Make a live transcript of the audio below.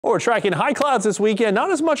Well, we're tracking high clouds this weekend. Not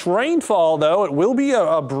as much rainfall, though. It will be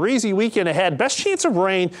a breezy weekend ahead. Best chance of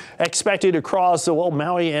rain expected across the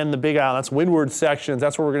Maui and the Big Island. That's windward sections.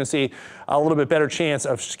 That's where we're going to see a little bit better chance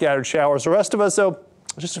of scattered showers. The rest of us, though,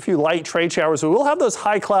 just a few light trade showers. We will have those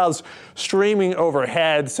high clouds streaming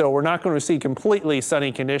overhead, so we're not going to see completely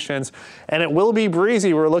sunny conditions. And it will be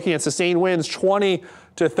breezy. We're looking at sustained winds 20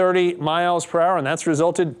 to 30 miles per hour, and that's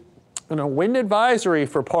resulted in a wind advisory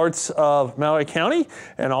for parts of Maui County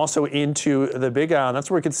and also into the Big Island.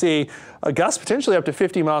 That's where we could see a gust potentially up to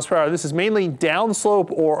 50 miles per hour. This is mainly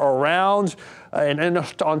downslope or around and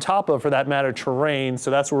on top of, for that matter, terrain.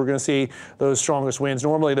 So that's where we're going to see those strongest winds.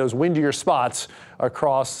 Normally those windier spots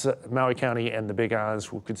across Maui County and the Big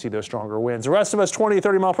Islands, we could see those stronger winds. The rest of us 20 to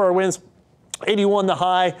 30 mile per hour winds, 81 the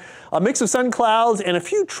high, a mix of sun clouds and a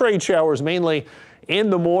few trade showers mainly in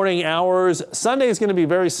the morning hours. Sunday is going to be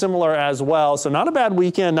very similar as well. So not a bad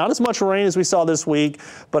weekend, not as much rain as we saw this week,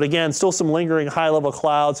 but again, still some lingering high level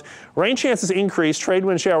clouds. Rain chances increase, trade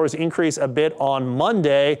wind showers increase a bit on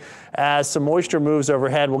Monday as some moisture moves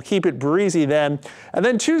overhead. We'll keep it breezy then. And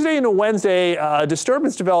then Tuesday into Wednesday,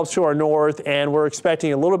 disturbance develops to our north and we're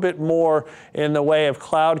expecting a little bit more in the way of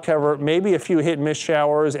cloud cover, maybe a few hit and miss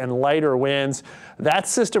showers and lighter winds. That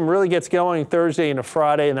system really gets going Thursday into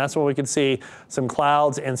Friday, and that's when we can see some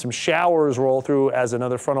clouds and some showers roll through as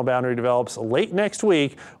another frontal boundary develops late next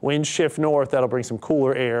week. Winds shift north. That'll bring some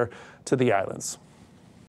cooler air to the islands.